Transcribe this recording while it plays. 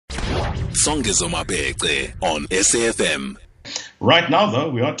Songezo Mabece on SAFM. Right now, though,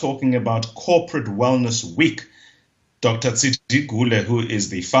 we are talking about Corporate Wellness Week. Dr. Tshidi Gule, who is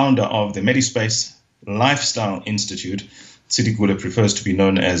the founder of the MediSpace Lifestyle Institute. Tshidi Gule prefers to be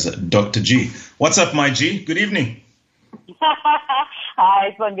known as Dr. G. What's up, my G? Good evening.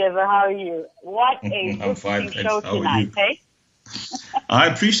 Hi, Songezo. How are you? What a I'm fine, interesting show How tonight, hey? I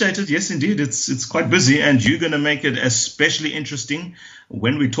appreciate it. Yes, indeed. It's quite busy, and you're going to make it especially interesting.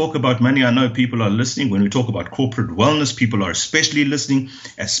 When we talk about money, I know people are listening. When we talk about corporate wellness, people are especially listening,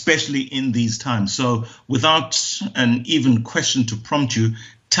 especially in these times. So without an even question to prompt you,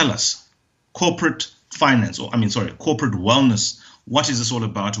 tell us, corporate wellness. What is this all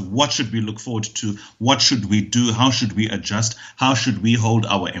about? What should we look forward to? What should we do? How should we adjust? How should we hold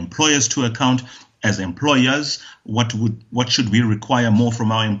our employers to account? As employers, what should we require more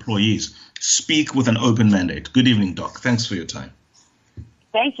from our employees? Speak with an open mandate. Good evening, Doc. Thanks for your time.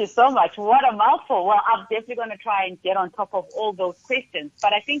 Thank you so much. What a mouthful. Well, I'm definitely going to try and get on top of all those questions.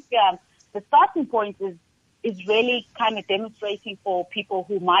 But I think the starting point is really kind of demonstrating for people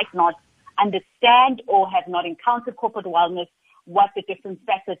who might not understand or have not encountered corporate wellness what the different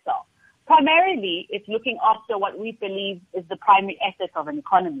facets are. Primarily, it's looking after what we believe is the primary asset of an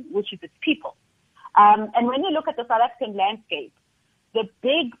economy, which is its people. And when you look at the South African landscape, the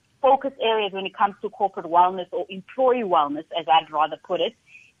big focus areas when it comes to corporate wellness or employee wellness, as I'd rather put it,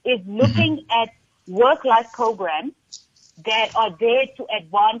 is looking at work-life programs that are there to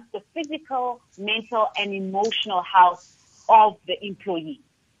advance the physical, mental, and emotional health of the employee.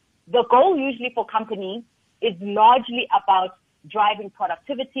 The goal usually for companies is largely about driving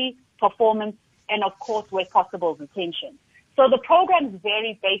productivity, performance, and of course, where possible, retention. So the programs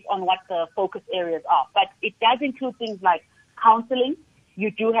vary based on what the focus areas are, but it does include things like counseling. You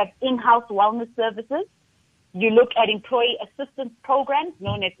do have in-house wellness services. You look at employee assistance programs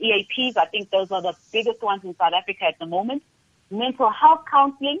known as EAPs. I think those are the biggest ones in South Africa at the moment. Mental health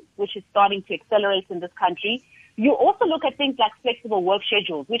counseling, which is starting to accelerate in this country. You also look at things like flexible work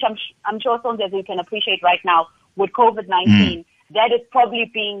schedules, which I'm sure some of you can appreciate right now with COVID-19. That is probably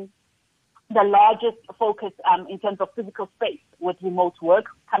being the largest focus in terms of physical space with remote work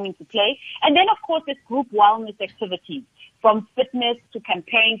coming to play. And then, of course, there's group wellness activities, from fitness to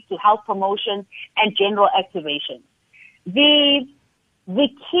campaigns to health promotions and general activations. The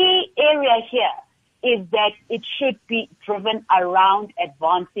key area here is that it should be driven around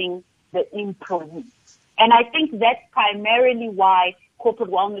advancing the employee. And I think that's primarily why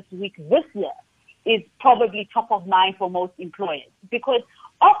Corporate Wellness Week this year is probably top of mind for most employers, because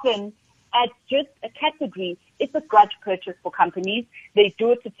often as just a category, it's a grudge purchase for companies. They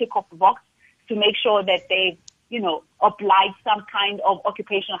do it to tick off the box to make sure that they, oblige some kind of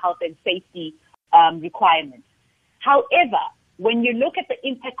occupational health and safety requirements. However, when you look at the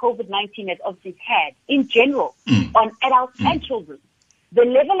impact COVID-19 has obviously had in general on adults and children, the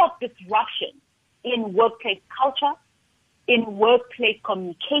level of disruption in workplace culture, in workplace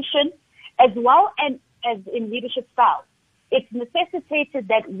communication, as well as in leadership styles, it's necessitated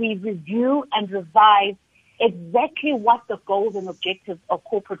that we review and revise exactly what the goals and objectives of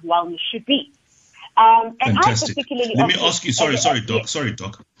corporate wellness should be. Fantastic. Let me ask you, sorry,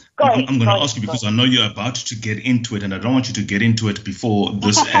 Doc. I'm going to ask you because I know you're about to get into it, and I don't want you to get into it before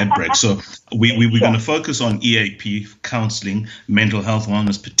this ad break. So we're going to focus on EAP, counseling, mental health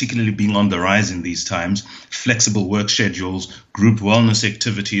wellness, particularly being on the rise in these times, flexible work schedules, group wellness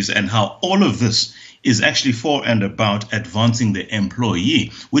activities, and how all of this is actually for and about advancing the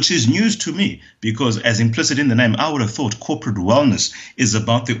employee, which is news to me because as implicit in the name, I would have thought corporate wellness is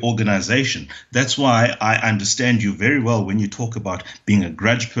about the organization. That's why I understand you very well when you talk about being a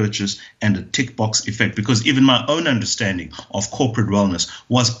grudge purchase and a tick box effect, because even my own understanding of corporate wellness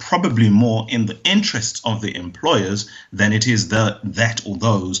was probably more in the interests of the employers than it is that or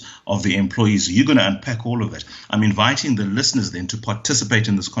those of the employees. You're going to unpack all of that. I'm inviting the listeners then to participate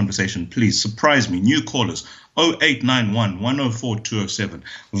in this conversation. Please surprise me. New callers, 0891 104 207.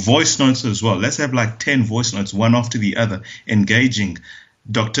 Voice notes as well. Let's have like 10 voice notes, one after the other, engaging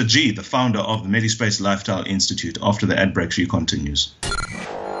Dr. G, the founder of the MediSpace Lifestyle Institute. After the ad break, she continues.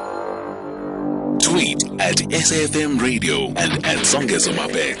 Tweet at SAFM Radio and at Songezo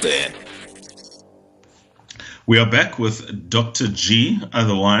Mabece. We are back with Dr. G,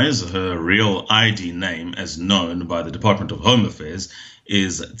 otherwise her real ID name, as known by the Department of Home Affairs,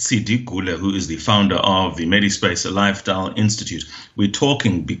 is Tshidi Gule, who is the founder of the MediSpace Lifestyle Institute. We're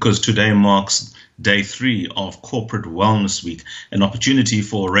talking because today marks day 3 of Corporate Wellness Week, an opportunity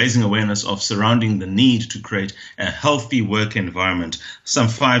for raising awareness of surrounding the need to create a healthy work environment. Some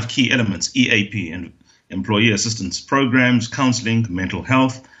 5 key elements: EAP and employee assistance programs, counseling, mental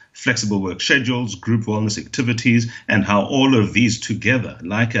health, flexible work schedules, group wellness activities, and how all of these together,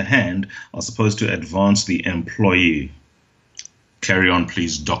 like a hand, are supposed to advance the employee. Carry on,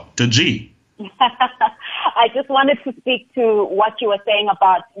 please, Dr. G. I just wanted to speak to what you were saying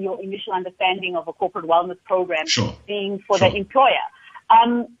about your initial understanding of a corporate wellness program being for the employer.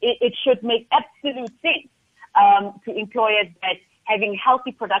 It should make absolute sense to employers that having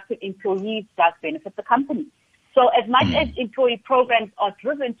healthy, productive employees does benefit the company. So as much as employee programs are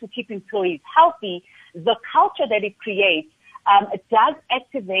driven to keep employees healthy, the culture that it creates it does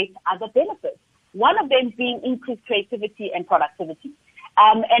activate other benefits. One of them being increased creativity and productivity.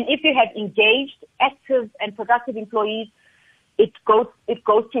 And if you have engaged, active, and productive employees, it goes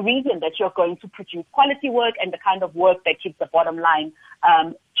to reason that you're going to produce quality work and the kind of work that keeps the bottom line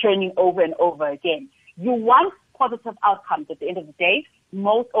churning over and over again. You want positive outcomes at the end of the day.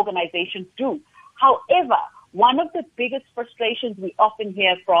 Most organizations do. However, one of the biggest frustrations we often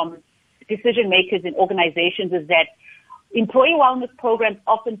hear from decision makers in organizations is that employee wellness programs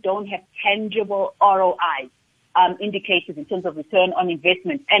often don't have tangible ROI indicators in terms of return on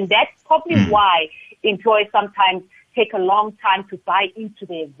investment. And that's probably why employers sometimes take a long time to buy into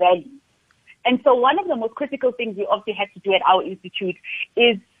their value. And so one of the most critical things we obviously had to do at our institute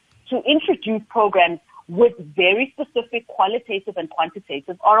is to introduce programs with very specific qualitative and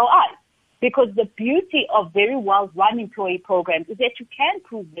quantitative ROI. Because the beauty of very well-run employee programs is that you can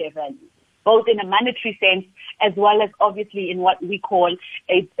prove their value, both in a monetary sense as well as obviously in what we call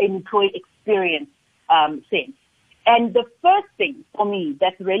an employee experience sense. And the first thing for me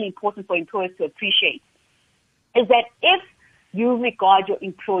that's really important for employers to appreciate is that if you regard your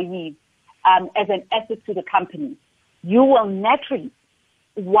employees as an asset to the company, you will naturally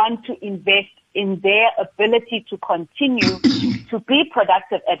want to invest in their ability to continue to be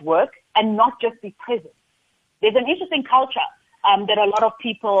productive at work and not just be present. There's an interesting culture that a lot of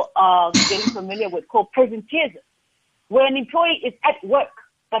people are getting familiar with called presenteeism, where an employee is at work,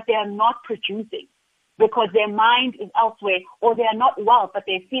 but they are not producing because their mind is elsewhere, or they are not well, but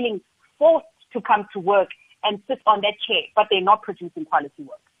they're feeling forced to come to work and sit on that chair, but they're not producing quality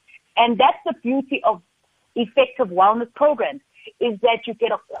work. And that's the beauty of effective wellness programs, is that you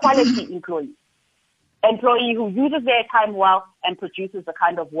get a quality employee who uses their time well and produces the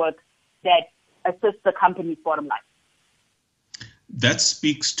kind of work that assists the company's bottom line. That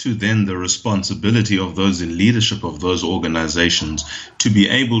speaks to then the responsibility of those in leadership of those organizations to be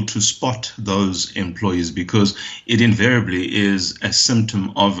able to spot those employees, because it invariably is a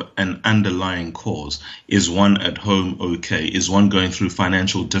symptom of an underlying cause. Is one at home okay? Is one going through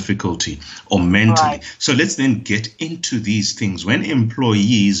financial difficulty or mentally? Right. So let's then get into these things. When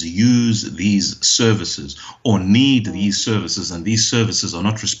employees use these services or need these services, and these services are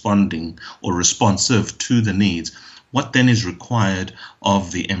not responding or responsive to the needs, what then is required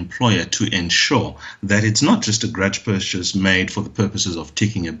of the employer to ensure that it's not just a grudge purchase made for the purposes of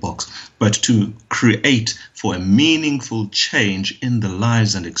ticking a box, but to create for a meaningful change in the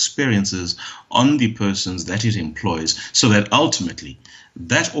lives and experiences on the persons that it employs, so that ultimately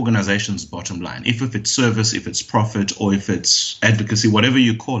that organization's bottom line, if it's service, if it's profit, or if it's advocacy, whatever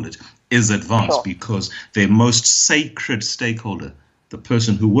you call it, is advanced, because their most sacred stakeholder, the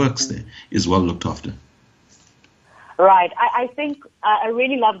person who works there, is well looked after. Right. I think I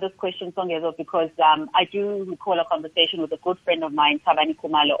really love this question, Songezo, because I do recall a conversation with a good friend of mine, Tabani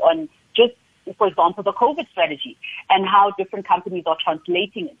Kumalo, on just, for example, the COVID strategy and how different companies are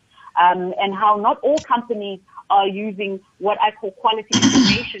translating it, and how not all companies are using what I call quality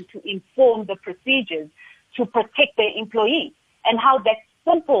information to inform the procedures to protect their employees, and how that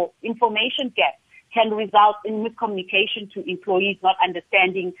simple information gap can result in miscommunication to employees not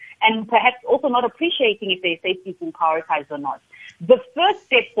understanding and perhaps also not appreciating if their safety is being prioritized or not. The first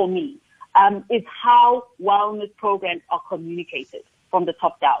step for me is how wellness programs are communicated from the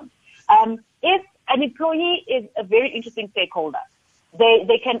top down. If an employee is a very interesting stakeholder,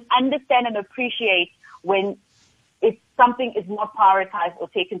 they can understand and appreciate when if something is not prioritized or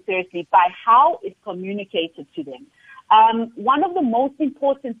taken seriously by how it's communicated to them. One of the most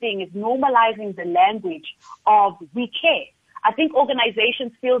important things is normalizing the language of we care. I think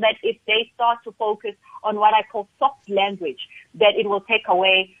organizations feel that if they start to focus on what I call soft language, that it will take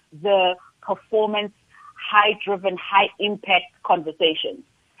away the performance, high-driven, high-impact conversations.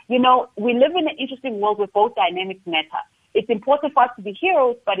 You know, we live in an interesting world where both dynamics matter. It's important for us to be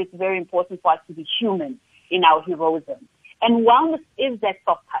heroes, but it's very important for us to be human in our heroism. And wellness is that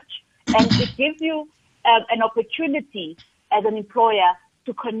soft touch. And it gives you an opportunity as an employer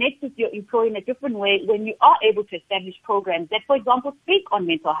to connect with your employee in a different way when you are able to establish programs that, for example, speak on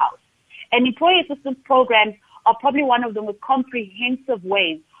mental health. And employee assistance programs are probably one of the most comprehensive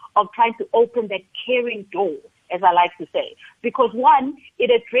ways of trying to open that caring door, as I like to say. Because one, it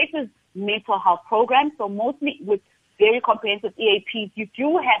addresses mental health programs. So mostly with very comprehensive EAPs, you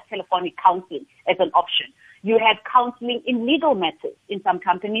do have telephonic counseling as an option. You have counseling in legal matters in some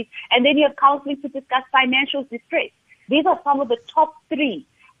companies, and then you have counseling to discuss financial distress. These are some of the top 3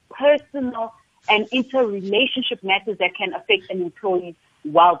 personal and interrelationship matters that can affect an employee's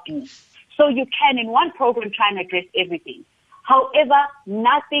well-being. So you can, in one program, try and address everything. However,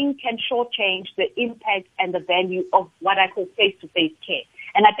 nothing can shortchange the impact and the value of what I call face-to-face care.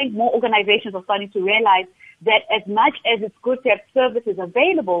 And I think more organizations are starting to realize that as much as it's good to have services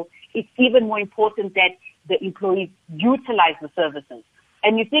available, it's even more important that the employees utilize the services.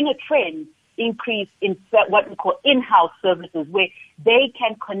 And you're seeing a trend increase in what we call in-house services, where they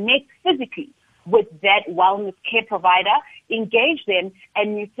can connect physically with that wellness care provider, engage them,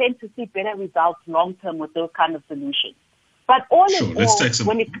 and you tend to see better results long-term with those kind of solutions. But all in all,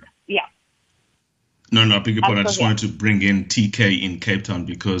 No, I beg your pardon. I just wanted to bring in TK in Cape Town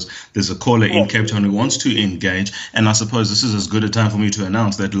because there's a caller in Cape Town who wants to engage. And I suppose this is as good a time for me to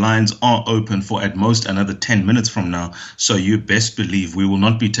announce that lines are open for at most another 10 minutes from now. So you best believe we will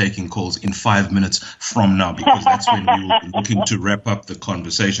not be taking calls in 5 minutes from now, because that's when we will be looking to wrap up the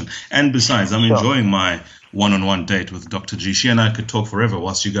conversation. And besides, I'm enjoying my one-on-one date with Dr. G. She and I could talk forever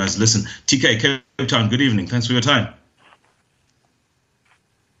whilst you guys listen. TK, Cape Town, good evening. Thanks for your time.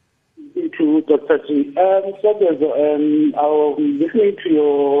 To Dr. G. I was listening to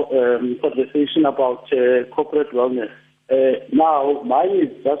your conversation about corporate wellness. Now, mine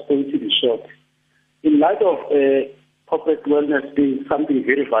is just going to be short. In light of corporate wellness being something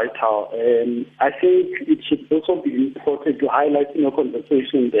very vital, I think it should also be important to highlight in your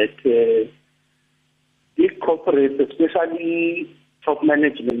conversation that big corporates, especially top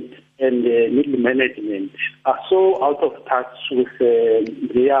management and middle management, are so out of touch with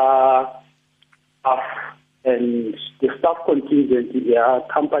their staff and the staff contingent in their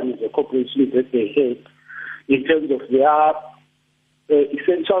companies or corporations that they have in terms of their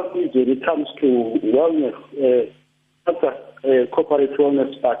essential needs when it comes to wellness, not just corporate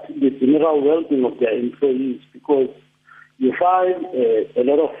wellness, but the general well-being of their employees, because you find a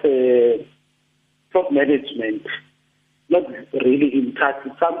lot of top management not really in touch.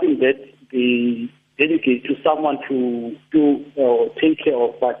 It's something that they dedicate to someone to do or take care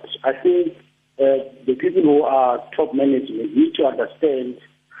of, but I think the people who are top management need to understand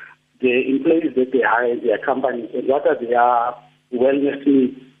the employees that they hire in their companies and what are their wellness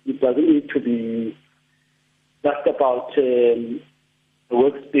needs. It doesn't need to be just about the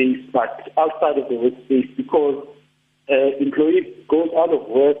workspace, but outside of the workspace, because employees goes out of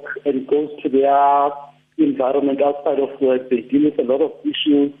work and goes to their environment outside of work. They deal with a lot of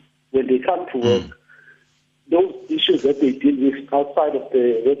issues when they come to work. Those issues that they deal with outside of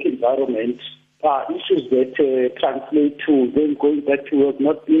the work environment are issues that translate to them going back to work,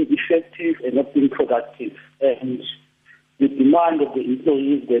 not being effective and not being productive. And the demand of the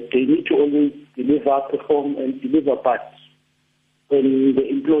employees that they need to always deliver, perform and deliver, but when the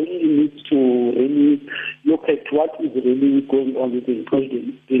employee needs to really look at what is really going on with the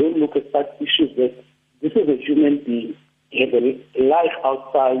employee, they don't look at such issues that this is a human being, they have a life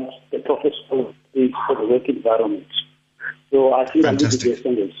outside the professional space for the work environment. So I think fantastic.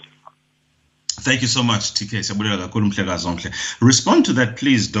 Thank you so much, TK. Respond to that,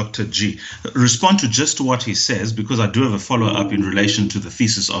 please, Dr. G. Respond to just what he says, because I do have a follow-up in relation to the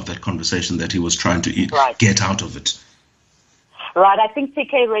thesis of that conversation that he was trying to get out of it. Right. I think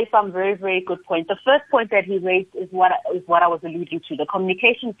TK raised some very, very good points. The first point that he raised is what I was alluding to, the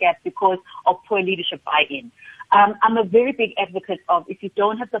communication gap because of poor leadership buy-in. I'm a very big advocate of if you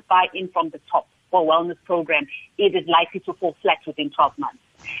don't have the buy-in from the top for a wellness program, it is likely to fall flat within 12 months.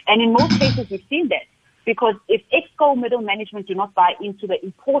 And in most cases, we've seen that, because if EXCO middle management do not buy into the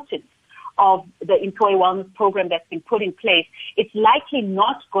importance of the employee wellness program that's been put in place, it's likely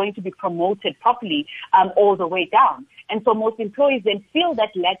not going to be promoted properly all the way down. And so most employees then feel that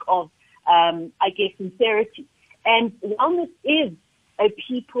lack of, sincerity. And wellness is a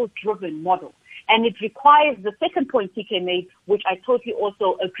people-driven model. And it requires the second point TK made, which I totally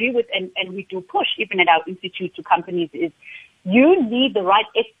also agree with, and we do push even at our institute to companies, is you need the right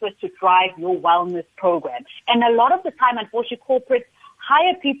experts to drive your wellness program. And a lot of the time, unfortunately, corporates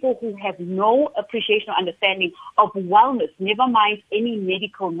hire people who have no appreciation or understanding of wellness, never mind any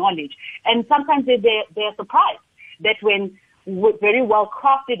medical knowledge. And sometimes they're surprised that when very well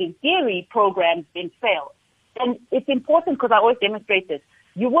crafted in theory programs then fail. And it's important, because I always demonstrate this.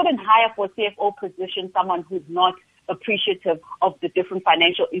 You wouldn't hire for a CFO position someone who's not appreciative of the different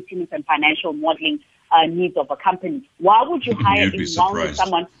financial instruments and financial modeling needs of a company. Why would you hire in wellness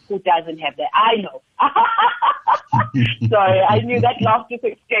someone who doesn't have that? I know. Sorry, I knew that laugh just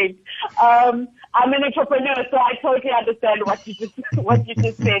escaped. I'm an entrepreneur, so I totally understand what you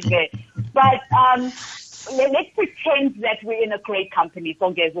just said there. But let's pretend that we're in a great company,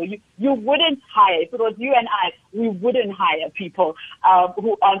 Songezo. You wouldn't hire, if it was you and I, we wouldn't hire people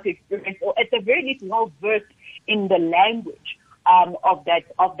who aren't experienced or at the very least well versed in the language of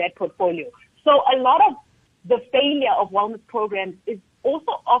that portfolio. So a lot of the failure of wellness programs is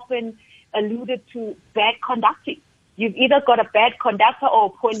also often alluded to bad conducting. You've either got a bad conductor or a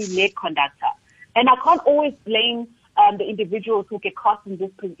poorly led conductor. And I can't always blame the individuals who get cast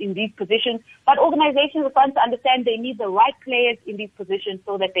in these positions, but organizations are trying to understand they need the right players in these positions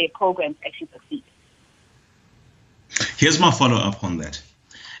so that their programs actually succeed. Here's my follow-up on that.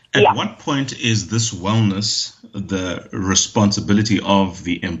 At what point is this wellness the responsibility of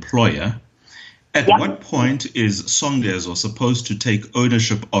the employer? At what point is Songezo supposed to take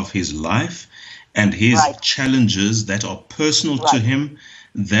ownership of his life and his challenges that are personal to him,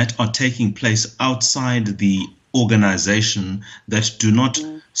 that are taking place outside the organization, that do not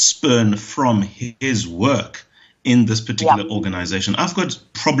spurn from his work in this particular organization? I've got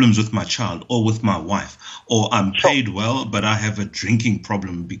problems with my child or with my wife, or I'm paid well, but I have a drinking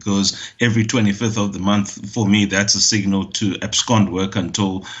problem because every 25th of the month, for me, that's a signal to abscond work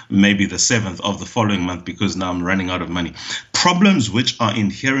until maybe the 7th of the following month because now I'm running out of money. Problems which are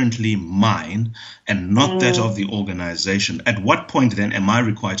inherently mine and not that of the organization. At what point then am I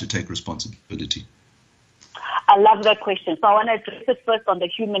required to take responsibility? I love that question. So I want to address it first on the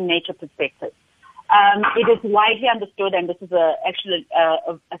human nature perspective. It is widely understood, and this is actually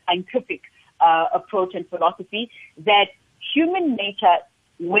a scientific approach and philosophy, that human nature,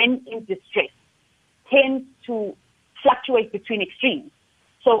 when in distress, tends to fluctuate between extremes.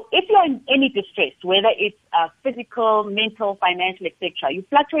 So if you're in any distress, whether it's physical, mental, financial, etc., you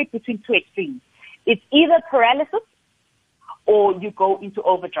fluctuate between two extremes. It's either paralysis or you go into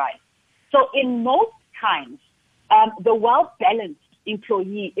overdrive. So in most times, the well-balanced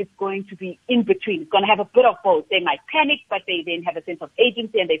employee is going to be in between. It's going to have a bit of both. They might panic, but they then have a sense of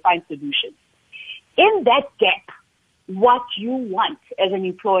agency and they find solutions. In that gap, what you want as an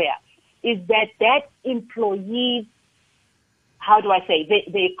employer is that employee's,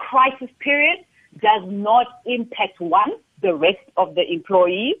 their crisis period does not impact, one, the rest of the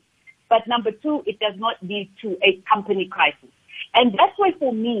employees, but number two, it does not lead to a company crisis. And that's why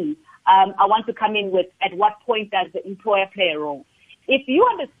for me, I want to come in with at what point does the employer play a role? If you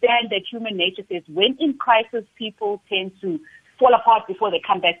understand that human nature says when in crisis people tend to fall apart before they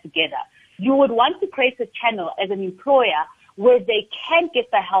come back together, you would want to create a channel as an employer where they can get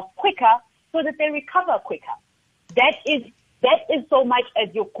the help quicker so that they recover quicker. That is so much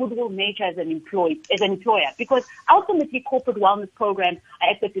as your goodwill nature as an employer, because ultimately corporate wellness programs are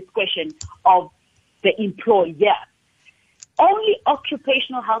at the discretion of the employer. Only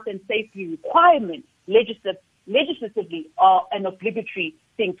occupational health and safety requirements legislatively are an obligatory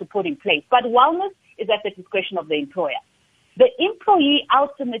thing to put in place. But wellness is at the discretion of the employer. The employee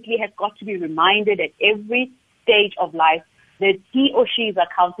ultimately has got to be reminded at every stage of life that he or she is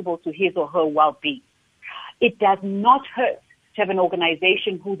accountable to his or her well-being. It does not hurt to have an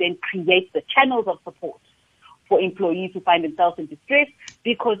organization who then creates the channels of support for employees who find themselves in distress,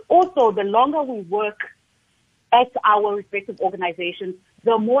 because also the longer we work at our respective organizations,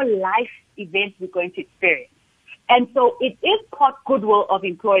 the more life events we're going to experience. And so it is part goodwill of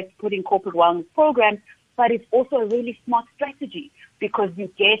employers to put in corporate wellness programs, but it's also a really smart strategy because you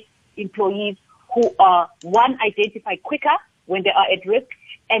get employees who are, one, identified quicker when they are at risk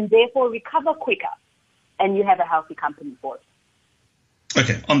and therefore recover quicker. And you have a healthy company for it.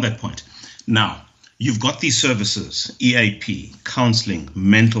 Okay, on that point. Now, you've got these services, EAP, counseling,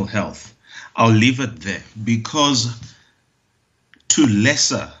 mental health. I'll leave it there because to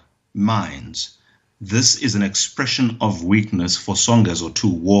lesser minds, this is an expression of weakness for Songezo to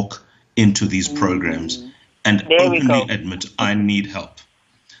walk into these programs and openly admit, I need help.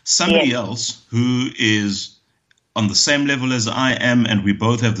 Somebody else who is on the same level as I am and we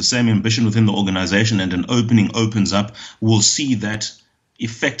both have the same ambition within the organization and an opening opens up, will see that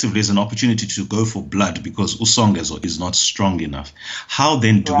effectively as an opportunity to go for blood because Songezo is not strong enough. How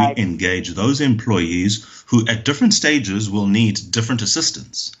then do we engage those employees who at different stages will need different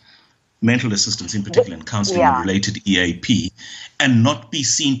assistance, mental assistance in particular, and counseling and related EAP, and not be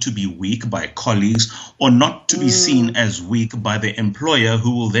seen to be weak by colleagues or not to be seen as weak by the employer,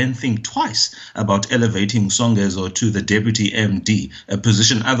 who will then think twice about elevating Songezo to the deputy MD, a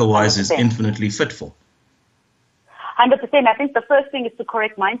position otherwise 100%. Is infinitely fit for? 100%. I think the first thing is to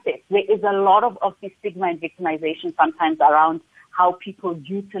correct mindset. There is a lot of the stigma and victimization sometimes around how people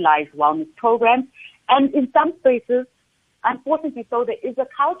utilize wellness programs. And in some spaces, unfortunately so, there is a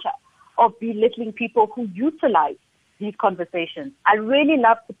culture of belittling people who utilize these conversations. I really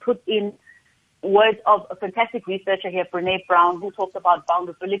love to put in words of a fantastic researcher here, Brene Brown, who talks about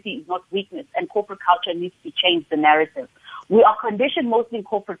vulnerability is not weakness, and corporate culture needs to change the narrative. We are conditioned mostly in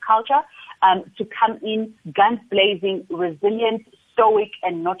corporate culture to come in guns blazing, resilient, stoic,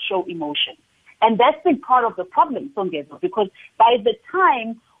 and not show emotion. And that's been part of the problem, Songezo, because by the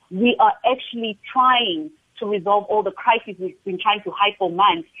time we are actually trying to resolve all the crises we've been trying to hide for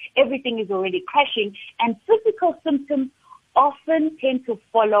months, everything is already crashing, and physical symptoms often tend to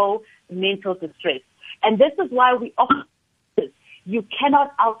follow mental distress. And this is why we often you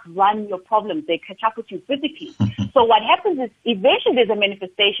cannot outrun your problems. They catch up with you physically. So what happens is eventually there's a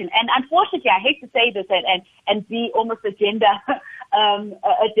manifestation. And unfortunately, I hate to say this and be almost a gender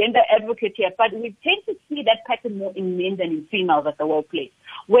advocate here, but we tend to see that pattern more in men than in females at the workplace,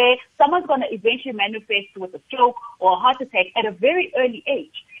 where someone's going to eventually manifest with a stroke or a heart attack at a very early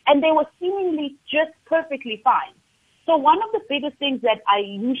age. And they were seemingly just perfectly fine. So one of the biggest things that I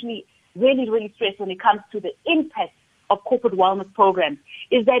usually really stress when it comes to the impact of corporate wellness programs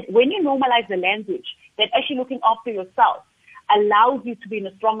is that when you normalize the language, that actually looking after yourself allows you to be in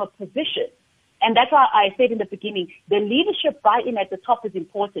a stronger position. And that's why I said in the beginning, the leadership buy-in at the top is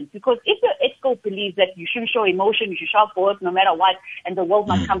important, because if your exco believes that you shouldn't show emotion, you should show up for work no matter what, and the world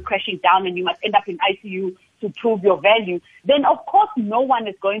must come crashing down and you must end up in ICU to prove your value, then of course no one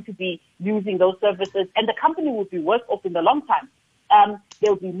is going to be using those services, and the company will be worse off in the long time.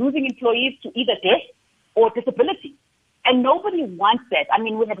 They'll be losing employees to either death or disability. And nobody wants that. I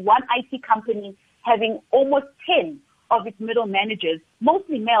mean, we had one IT company having almost 10 of its middle managers,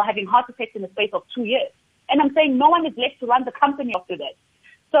 mostly male, having heart attacks in the space of 2 years. And I'm saying no one is left to run the company after that.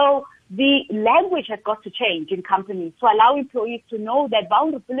 So the language has got to change in companies to allow employees to know that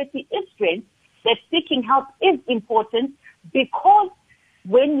vulnerability is strength, that seeking help is important, because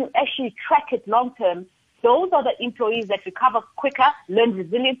when you actually track it long term, those are the employees that recover quicker, learn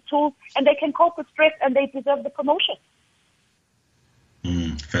resilience tools, and they can cope with stress, and they deserve the promotion.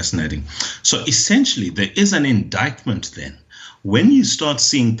 Fascinating. So essentially, there is an indictment then. When you start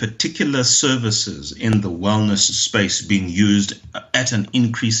seeing particular services in the wellness space being used at an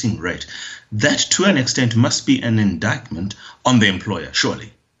increasing rate, that to an extent must be an indictment on the employer,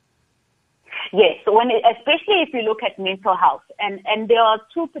 surely. Yes, especially if you look at mental health. And there are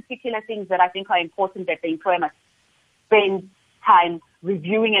two particular things that I think are important that the employer must spend time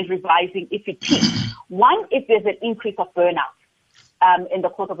reviewing and revising if it is. One, if there's an increase of burnout in the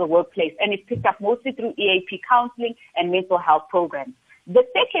course of the workplace, and it's picked up mostly through EAP counseling and mental health programs. The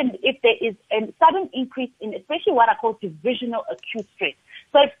second, if there is a sudden increase in especially what I call divisional acute stress.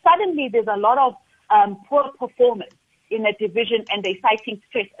 So if suddenly there's a lot of poor performance in a division and they're citing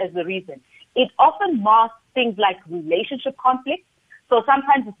stress as the reason, it often masks things like relationship conflicts. So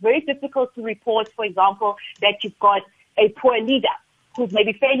sometimes it's very difficult to report, for example, that you've got a poor leader who's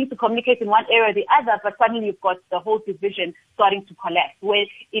maybe failing to communicate in one area or the other, but suddenly you've got the whole division starting to collapse where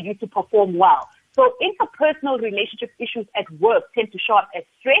it used to perform well. So interpersonal relationship issues at work tend to show up as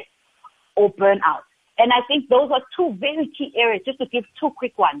stress or burnout. And I think those are two very key areas, just to give two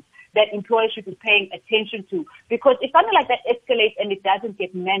quick ones, that employers should be paying attention to. Because if something like that escalates and it doesn't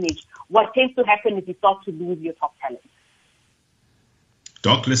get managed, what tends to happen is you start to lose your top talent.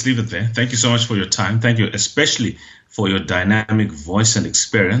 Doc, let's leave it there. Thank you so much for your time. Thank you, especially for your dynamic voice and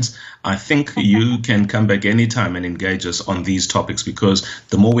experience. I think you can come back anytime and engage us on these topics, because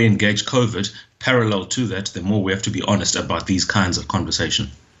the more we engage COVID, parallel to that, the more we have to be honest about these kinds of conversation.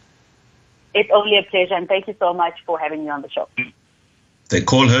 It's only a pleasure, and thank you so much for having me on the show. They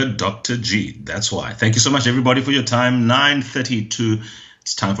call her Dr. G. That's why. Thank you so much, everybody, for your time. 9:32.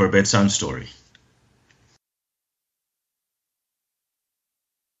 It's time for a bedtime story.